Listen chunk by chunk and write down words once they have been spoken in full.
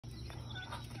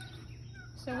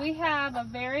So we have a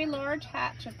very large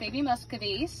hatch of baby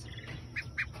Muscovies.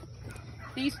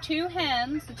 These two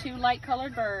hens, the two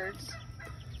light-colored birds,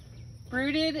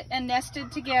 brooded and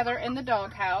nested together in the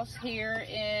doghouse here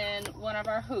in one of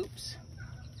our hoops.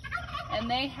 And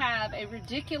they have a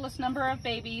ridiculous number of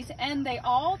babies, and they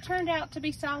all turned out to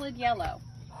be solid yellow.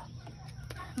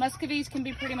 Muscovies can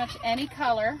be pretty much any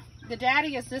color. The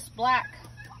daddy is this black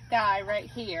guy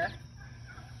right here.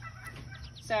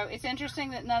 So it's interesting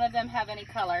that none of them have any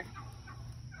color.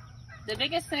 The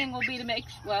biggest thing will be to make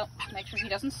sure he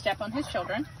doesn't step on his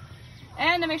children,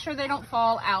 and to make sure they don't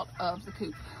fall out of the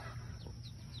coop.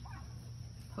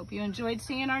 Hope you enjoyed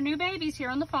seeing our new babies here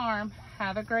on the farm.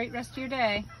 Have a great rest of your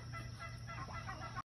day.